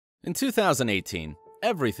In 2018,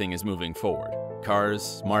 everything is moving forward.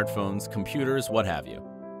 Cars, smartphones, computers, what have you.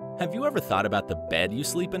 Have you ever thought about the bed you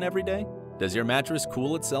sleep in every day? Does your mattress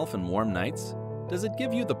cool itself in warm nights? Does it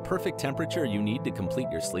give you the perfect temperature you need to complete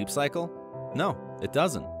your sleep cycle? No, it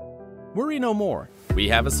doesn't. Worry no more. We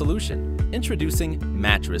have a solution. Introducing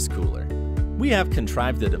MattressCooler. We have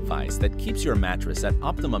contrived a device that keeps your mattress at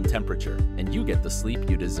optimum temperature and you get the sleep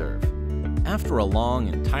you deserve. After a long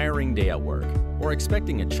and tiring day at work, or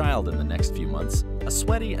expecting a child in the next few months, a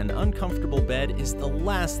sweaty and uncomfortable bed is the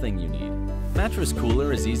last thing you need.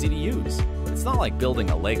 MattressCooler is easy to use. It's not like building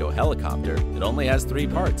a Lego helicopter. It only has 3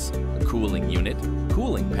 parts: a cooling unit,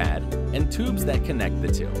 cooling pad, and tubes that connect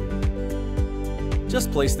the two.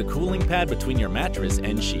 Just place the cooling pad between your mattress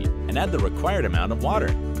and sheet and add the required amount of water.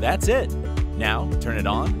 That's it! Now, turn it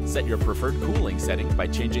on, set your preferred cooling setting by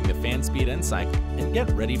changing the fan speed and cycle, and get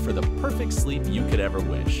ready for the perfect sleep you could ever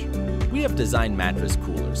wish. We have designed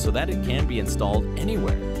MattressCooler so that it can be installed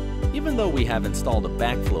anywhere. Even though we have installed a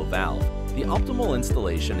backflow valve, the optimal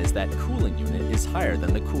installation is that cooling unit is higher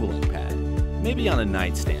than the cooling pad, maybe on a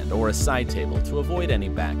nightstand or a side table to avoid any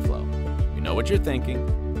backflow. You know what you're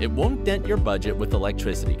thinking. It won't dent your budget with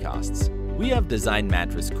electricity costs. We have designed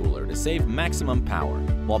MattressCooler to save maximum power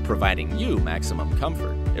while providing you maximum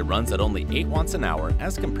comfort. It runs at only 8 watts an hour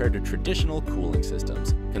as compared to traditional cooling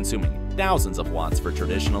systems, consuming thousands of watts for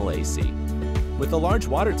traditional AC. With a large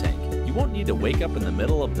water tank, you won't need to wake up in the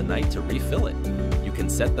middle of the night to refill it. You can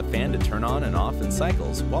set the fan to turn on and off in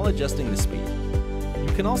cycles while adjusting the speed.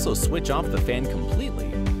 You can also switch off the fan completely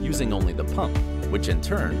using only the pump, which in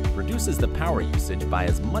turn reduces the power usage by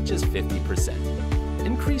as much as 50%.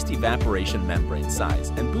 Increased evaporation membrane size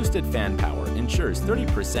and boosted fan power ensures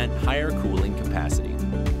 30% higher cooling capacity.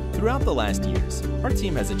 Throughout the last years, our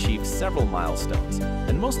team has achieved several milestones,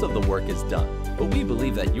 and most of the work is done, but we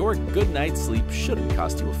believe that your good night's sleep shouldn't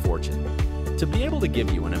cost you a fortune. To be able to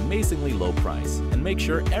give you an amazingly low price and make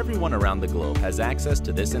sure everyone around the globe has access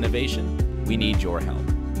to this innovation, we need your help.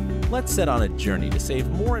 Let's set on a journey to save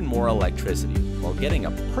more and more electricity while getting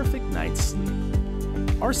a perfect night's sleep.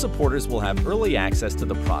 Our supporters will have early access to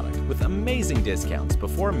the product with amazing discounts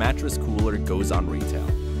before MattressCooler goes on retail.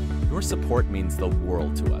 Your support means the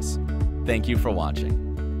world to us. Thank you for watching.